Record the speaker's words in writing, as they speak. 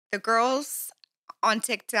The girls on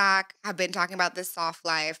TikTok have been talking about this soft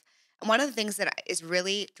life. And one of the things that is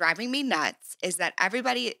really driving me nuts is that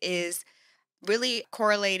everybody is really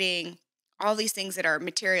correlating all these things that are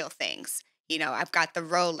material things. I've got the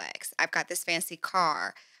Rolex, I've got this fancy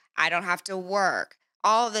car, I don't have to work,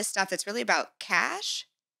 all of this stuff that's really about cash,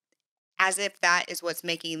 as if that is what's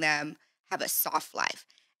making them have a soft life.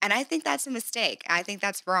 And I think that's a mistake. I think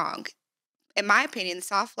that's wrong. In my opinion,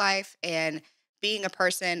 soft life and being a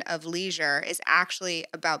person of leisure is actually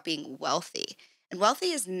about being wealthy. And wealthy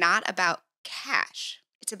is not about cash,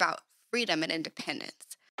 it's about freedom and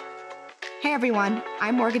independence. Hey everyone,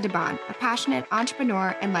 I'm Morgan Debaun, a passionate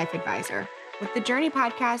entrepreneur and life advisor. With the Journey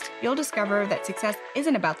podcast, you'll discover that success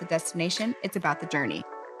isn't about the destination, it's about the journey.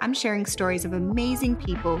 I'm sharing stories of amazing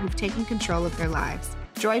people who've taken control of their lives.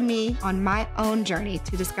 Join me on my own journey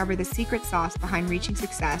to discover the secret sauce behind reaching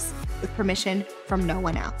success with permission from no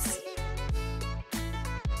one else.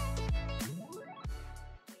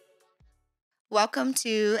 Welcome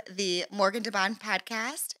to the Morgan Debaun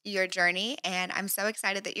podcast, Your Journey, and I'm so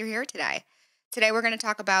excited that you're here today. Today we're going to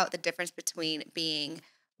talk about the difference between being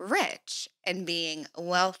rich and being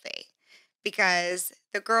wealthy, because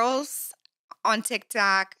the girls on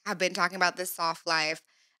TikTok have been talking about this soft life.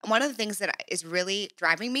 And one of the things that is really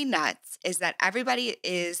driving me nuts is that everybody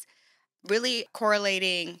is really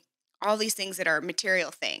correlating all these things that are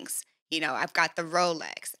material things. I've got the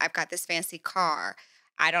Rolex, I've got this fancy car,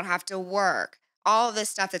 I don't have to work, all of this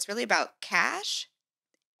stuff that's really about cash,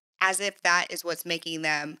 as if that is what's making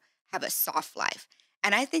them have a soft life.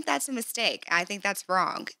 And I think that's a mistake. I think that's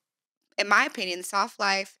wrong. In my opinion, soft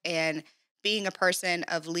life and being a person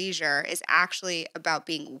of leisure is actually about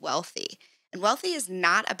being wealthy. And wealthy is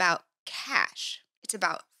not about cash, it's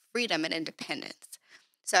about freedom and independence.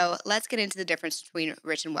 So let's get into the difference between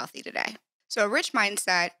rich and wealthy today. So, a rich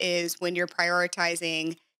mindset is when you're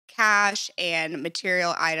prioritizing cash and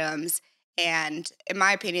material items. And in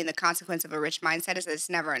my opinion, the consequence of a rich mindset is that it's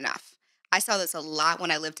never enough. I saw this a lot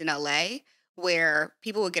when I lived in LA, where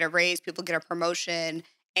people would get a raise, people get a promotion,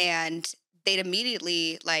 and they'd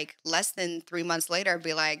immediately, like less than 3 months later,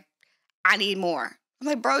 be like, I need more. I'm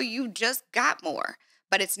like, bro, you just got more.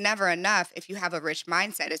 But it's never enough if you have a rich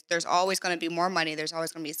mindset. There's always going to be more money. There's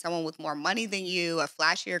always going to be someone with more money than you, a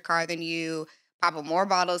flashier car than you, popping more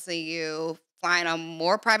bottles than you, flying on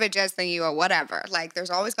more private jets than you, or whatever. Like, there's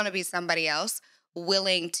always going to be somebody else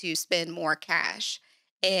willing to spend more cash.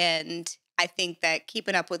 And I think that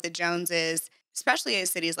keeping up with the Joneses, especially in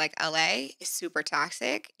cities like LA, is super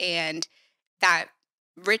toxic. And that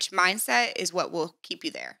rich mindset is what will keep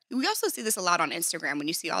you there. We also see this a lot on Instagram when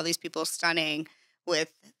you see all these people stunning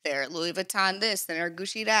with their Louis Vuitton this and their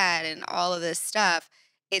Gucci that and all of this stuff.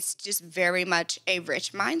 It's just very much a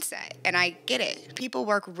rich mindset. And I get it. People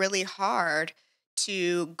work really hard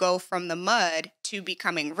to go from the mud to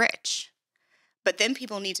becoming rich. But then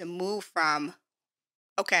people need to move from,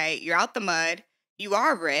 okay, you're out the mud, you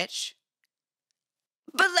are rich,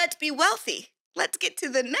 but let's be wealthy. Let's get to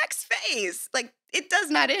the next phase. Like, it does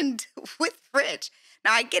not end with rich.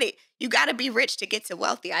 Now, I get it. You got to be rich to get to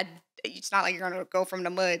wealthy. It's not like you're going to go from the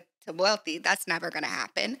mud to wealthy. That's never going to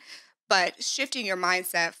happen. But shifting your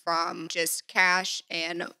mindset from just cash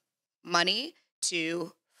and money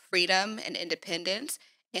to freedom and independence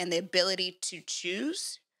and the ability to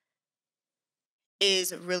choose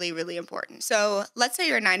is really, really important. So let's say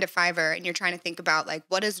you're a 9 to 5er and you're trying to think about, like,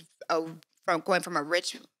 what is from going from a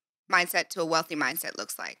rich mindset to a wealthy mindset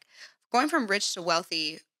looks like. Going from rich to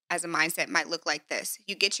wealthy as a mindset might look like this.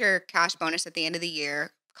 You get your cash bonus at the end of the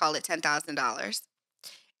year, call it $10,000.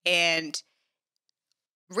 And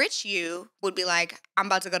rich you would be like, I'm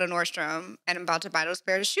about to go to Nordstrom and I'm about to buy those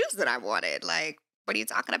pairs of shoes that I wanted. Like, what are you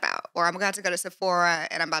talking about? Or I'm about to go to Sephora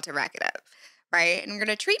and I'm about to rack it up, right? And I'm going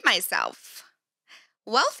to treat myself.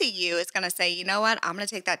 Wealthy you is going to say, you know what? I'm going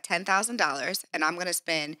to take that $10,000 and I'm going to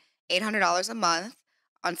spend $800 a month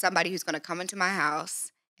on somebody who's going to come into my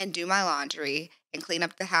house and do my laundry and clean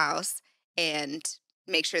up the house and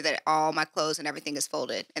make sure that all my clothes and everything is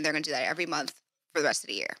folded. And they're going to do that every month for the rest of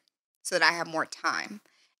the year so that I have more time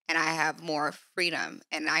and I have more freedom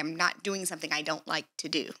and I'm not doing something I don't like to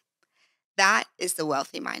do. That is the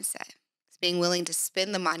wealthy mindset. It's being willing to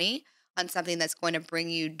spend the money on something that's going to bring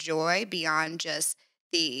you joy beyond just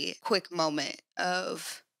the quick moment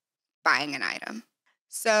of buying an item.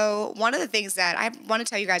 So one of the things that I want to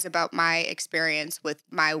tell you guys about my experience with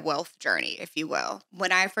my wealth journey, if you will.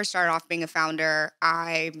 When I first started off being a founder,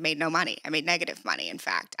 I made no money. I made negative money. In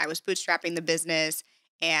fact, I was bootstrapping the business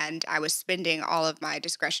and I was spending all of my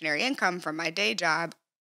discretionary income from my day job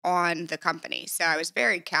on the company. So I was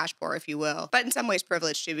very cash poor, if you will, but in some ways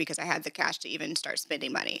privileged too, because I had the cash to even start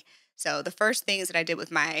spending money. So the first things that I did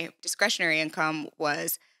with my discretionary income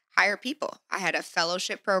was hire people. I had a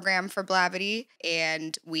fellowship program for Blavity,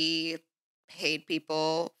 and we paid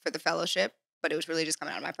people for the fellowship, but it was really just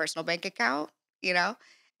coming out of my personal bank account, you know?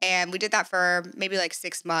 And we did that for maybe like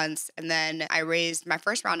 6 months. And then I raised my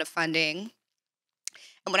first round of funding.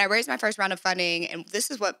 And when I raised my first round of funding, and this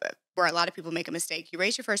is where a lot of people make a mistake, you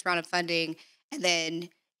raise your first round of funding and then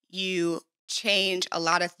you change a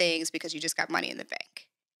lot of things because you just got money in the bank.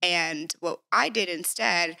 And what I did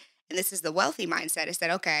instead, and this is the wealthy mindset, is that,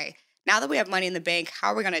 okay, now that we have money in the bank,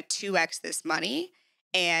 how are we going to 2x this money?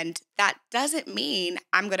 And that doesn't mean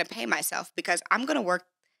I'm going to pay myself, because I'm going to work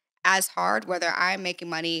as hard whether I'm making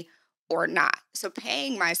money or not. So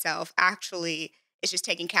paying myself actually is just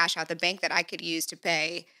taking cash out the bank that I could use to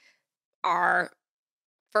pay our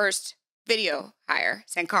first video hire,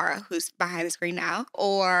 Sankara, who's behind the screen now,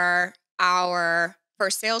 or our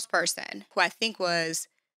first salesperson, who I think was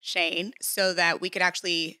Shane, so that we could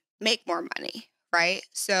actually make more money, right?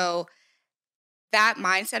 So that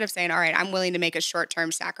mindset of saying, all right, I'm willing to make a short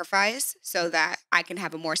term sacrifice so that I can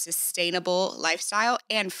have a more sustainable lifestyle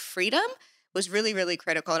and freedom was really, really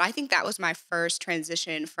critical. And I think that was my first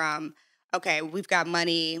transition from, okay, we've got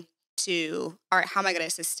money, to, all right, how am I going to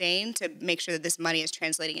sustain to make sure that this money is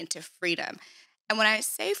translating into freedom? And when I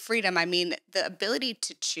say freedom, I mean the ability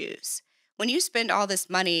to choose. When you spend all this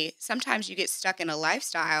money, sometimes you get stuck in a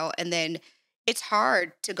lifestyle and then it's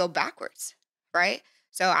hard to go backwards, right?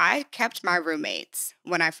 So I kept my roommates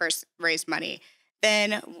when I first raised money.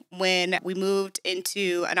 Then when we moved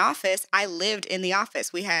into an office, I lived in the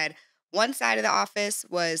office. We had one side of the office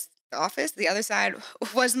was the office, the other side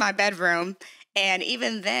was my bedroom. And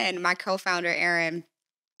even then, my co-founder, Aaron,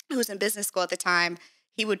 who was in business school at the time,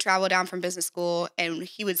 he would travel down from business school and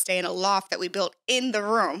he would stay in a loft that we built in the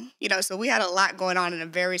room. So we had a lot going on in a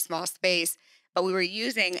very small space, but we were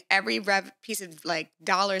using every piece of like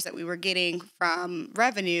dollars that we were getting from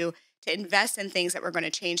revenue to invest in things that were going to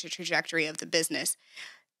change the trajectory of the business.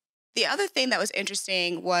 The other thing that was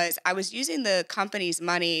interesting was I was using the company's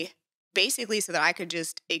money basically so that I could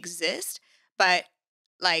just exist. But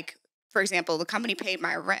like, for example, the company paid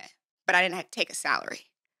my rent, but I didn't have to take a salary,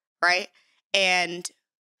 right? And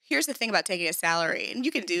here's the thing about taking a salary, and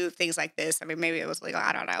you can do things like this. I mean, maybe it was legal,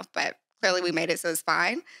 I don't know, but clearly we made it, so it's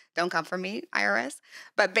fine. Don't come for me, IRS.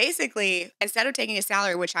 But basically, instead of taking a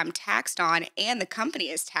salary, which I'm taxed on and the company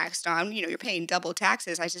is taxed on, you're paying double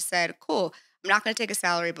taxes. I just said, cool, I'm not going to take a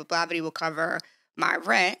salary, but Blavity will cover my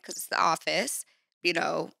rent because it's the office.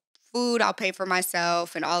 Food I'll pay for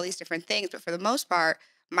myself and all these different things. But for the most part,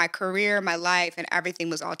 my career, my life, and everything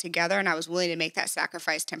was all together. And I was willing to make that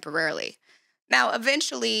sacrifice temporarily. Now,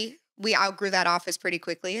 eventually, we outgrew that office pretty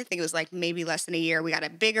quickly. I think it was like maybe less than a year. We got a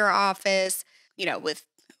bigger office,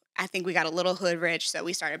 I think we got a little hood rich. So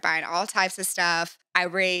we started buying all types of stuff. I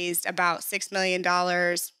raised about $6 million,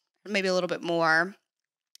 maybe a little bit more,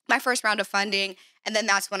 my first round of funding. And then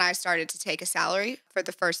that's when I started to take a salary for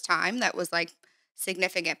the first time. That was like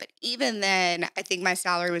significant. But even then, I think my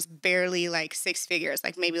salary was barely like six figures,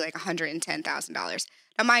 like maybe like $110,000.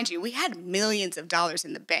 Now, mind you, we had millions of dollars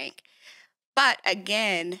in the bank. But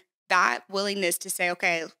again, that willingness to say,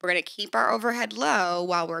 okay, we're going to keep our overhead low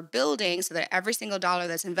while we're building so that every single dollar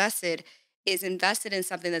that's invested is invested in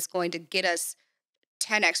something that's going to get us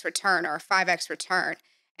 10x return or a 5x return.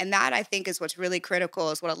 And that, I think, is what's really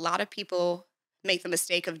critical, is what a lot of people make the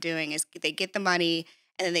mistake of doing is they get the money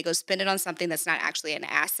and then they go spend it on something that's not actually an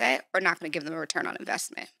asset or not going to give them a return on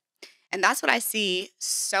investment. And that's what I see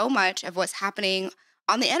so much of what's happening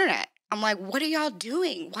on the internet. I'm like, what are y'all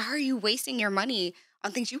doing? Why are you wasting your money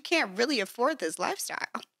on things you can't really afford this lifestyle?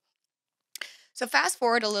 So fast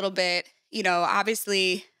forward a little bit,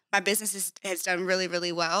 obviously my business has done really,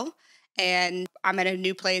 really well. And I'm at a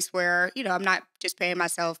new place where, I'm not just paying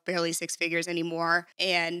myself barely six figures anymore.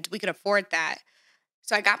 And we could afford that.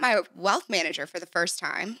 So I got my wealth manager for the first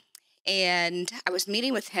time. And I was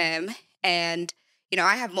meeting with him. And,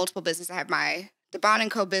 I have multiple businesses. I have my Debaun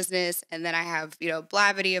and Co business. And then I have,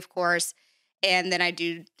 Blavity, of course. And then I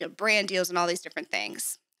do brand deals and all these different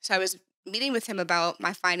things. So I was meeting with him about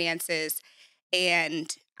my finances.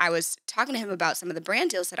 And I was talking to him about some of the brand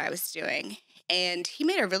deals that I was doing. And he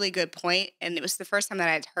made a really good point, and it was the first time that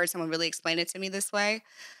I'd heard someone really explain it to me this way.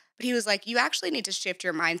 But he was like, you actually need to shift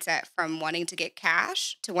your mindset from wanting to get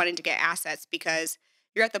cash to wanting to get assets, because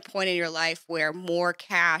you're at the point in your life where more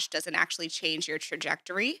cash doesn't actually change your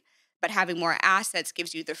trajectory, but having more assets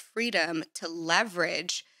gives you the freedom to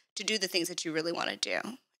leverage to do the things that you really want to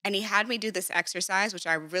do. And he had me do this exercise, which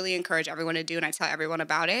I really encourage everyone to do, and I tell everyone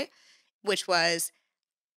about it, which was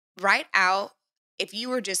write out if you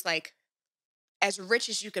were just like as rich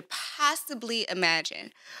as you could possibly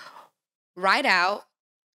imagine, write out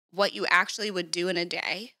what you actually would do in a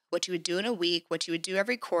day, what you would do in a week, what you would do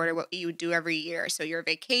every quarter, what you would do every year. So your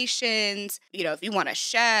vacations, if you want a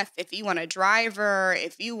chef, if you want a driver,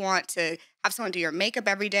 if you want to have someone do your makeup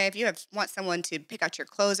every day, if you want someone to pick out your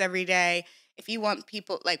clothes every day, if you want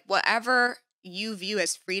people, like whatever you view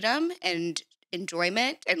as freedom and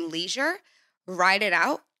enjoyment and leisure, write it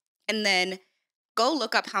out and then go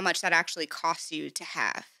look up how much that actually costs you to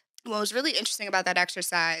have. What was really interesting about that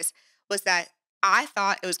exercise was that I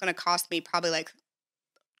thought it was going to cost me probably like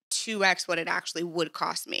 2x what it actually would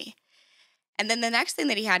cost me. And then the next thing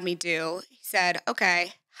that he had me do, he said,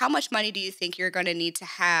 okay, how much money do you think you're going to need to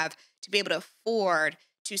have to be able to afford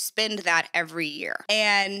to spend that every year?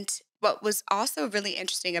 And what was also really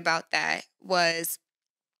interesting about that was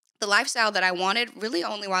the lifestyle that I wanted really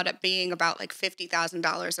only wound up being about like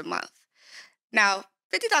 $50,000 a month. Now,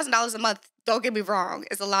 $50,000 a month, don't get me wrong,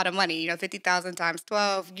 is a lot of money. 50,000 times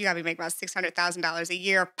 12, you got to be making about $600,000 a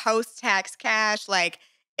year post-tax cash. Like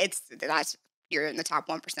you're in the top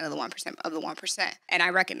 1% of the 1% of the 1%. And I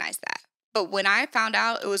recognize that. But when I found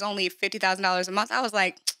out it was only $50,000 a month, I was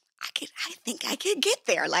like, I think I could get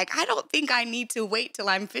there. Like, I don't think I need to wait till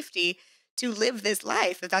I'm 50 to live this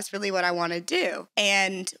life if that's really what I want to do.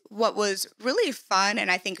 And what was really fun and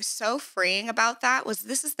I think so freeing about that was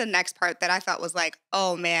this is the next part that I thought was like,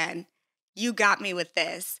 oh man, you got me with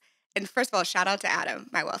this. And first of all, shout out to Adam,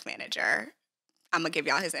 my wealth manager. I'm going to give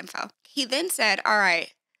y'all his info. He then said, all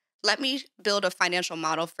right, let me build a financial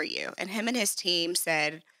model for you. And him and his team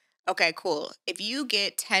said, okay, cool. If you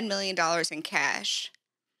get $10 million in cash,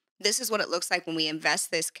 this is what it looks like when we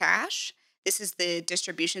invest this cash. This is the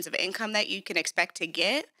distributions of income that you can expect to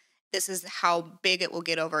get. This is how big it will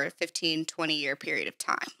get over a 15, 20-year period of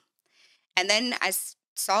time. And then I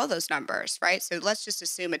saw those numbers, right? So let's just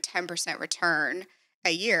assume a 10% return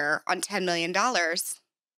a year on $10 million.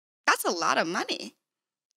 That's a lot of money,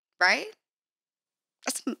 right?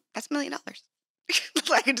 That's $1 million.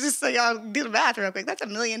 Like, just so y'all do the math real quick, that's $1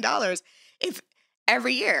 million if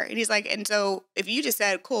every year. And he's like, and so if you just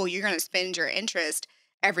said, cool, you're going to spend your interest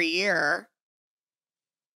every year,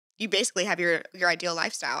 you basically have your ideal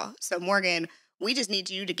lifestyle. So Morgan, we just need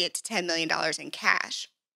you to get to $10 million in cash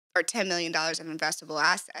or $10 million of investable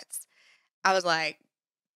assets. I was like,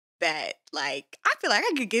 bet, like, I feel like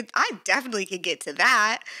I definitely could get to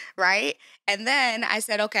that, right? And then I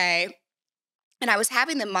said, okay. And I was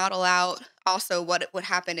having them model out also what would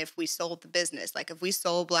happen if we sold the business. Like if we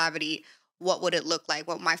sold Blavity, what would it look like?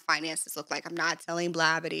 What would my finances look like? I'm not selling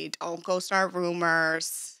Blavity. Don't go start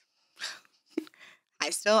rumors. I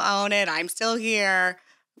still own it. I'm still here.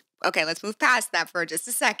 Okay, let's move past that for just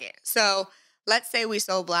a second. So let's say we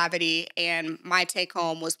sold Blavity and my take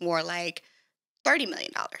home was more like $30 million.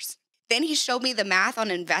 Then he showed me the math on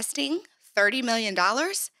investing $30 million.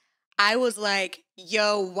 I was like,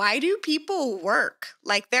 yo, why do people work?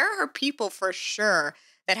 Like there are people for sure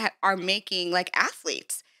that are making, like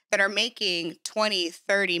athletes that are making $20,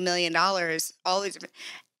 $30 million, all these different.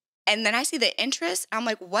 And then I see the interest. I'm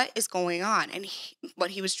like, what is going on? And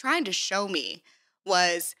what he was trying to show me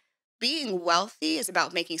was being wealthy is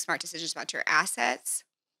about making smart decisions about your assets.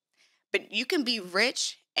 But you can be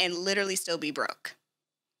rich and literally still be broke.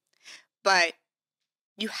 But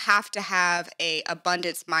you have to have a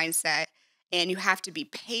abundance mindset and you have to be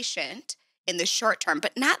patient in the short term,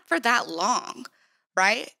 but not for that long,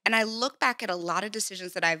 right? And I look back at a lot of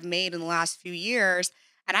decisions that I've made in the last few years,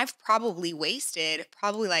 and I've probably wasted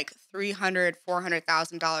probably like $300,000,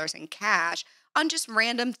 $400,000 in cash on just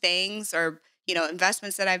random things or,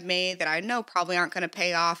 investments that I've made that I know probably aren't going to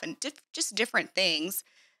pay off and just different things.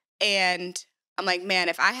 And I'm like, man,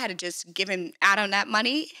 if I had to just given Adam that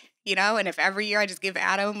money, and if every year I just give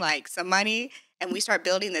Adam like some money and we start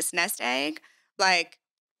building this nest egg, like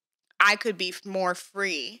I could be more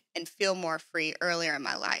free and feel more free earlier in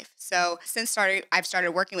my life. So since I've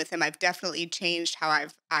started working with him, I've definitely changed how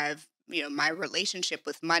I've my relationship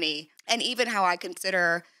with money and even how I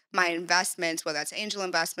consider my investments, whether that's angel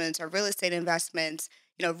investments or real estate investments,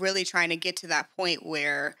 really trying to get to that point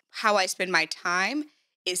where how I spend my time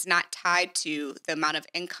is not tied to the amount of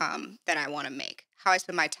income that I want to make. How I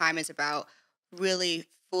spend my time is about really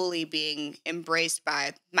fully being embraced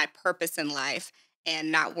by my purpose in life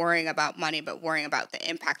and not worrying about money, but worrying about the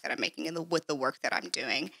impact that I'm making with the work that I'm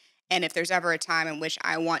doing. And if there's ever a time in which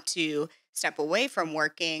I want to step away from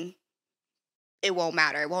working, it won't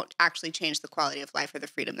matter. It won't actually change the quality of life or the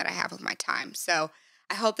freedom that I have with my time. So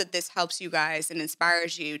I hope that this helps you guys and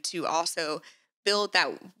inspires you to also build that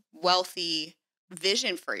wealthy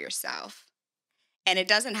vision for yourself. And it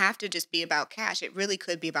doesn't have to just be about cash. It really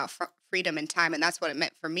could be about freedom and time. And that's what it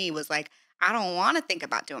meant for me, was like, I don't want to think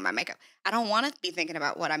about doing my makeup. I don't want to be thinking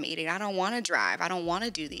about what I'm eating. I don't want to drive. I don't want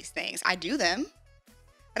to do these things. I do them,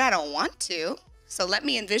 but I don't want to. So let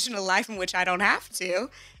me envision a life in which I don't have to.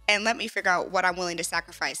 And let me figure out what I'm willing to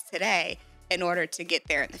sacrifice today in order to get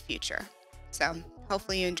there in the future. So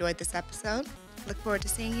hopefully you enjoyed this episode. Look forward to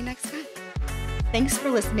seeing you next time. Thanks for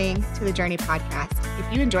listening to the Journey podcast.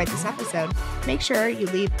 If you enjoyed this episode, make sure you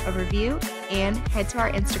leave a review and head to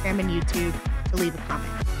our Instagram and YouTube to leave a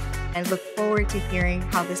comment. I look forward to hearing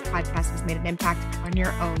how this podcast has made an impact on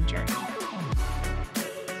your own journey.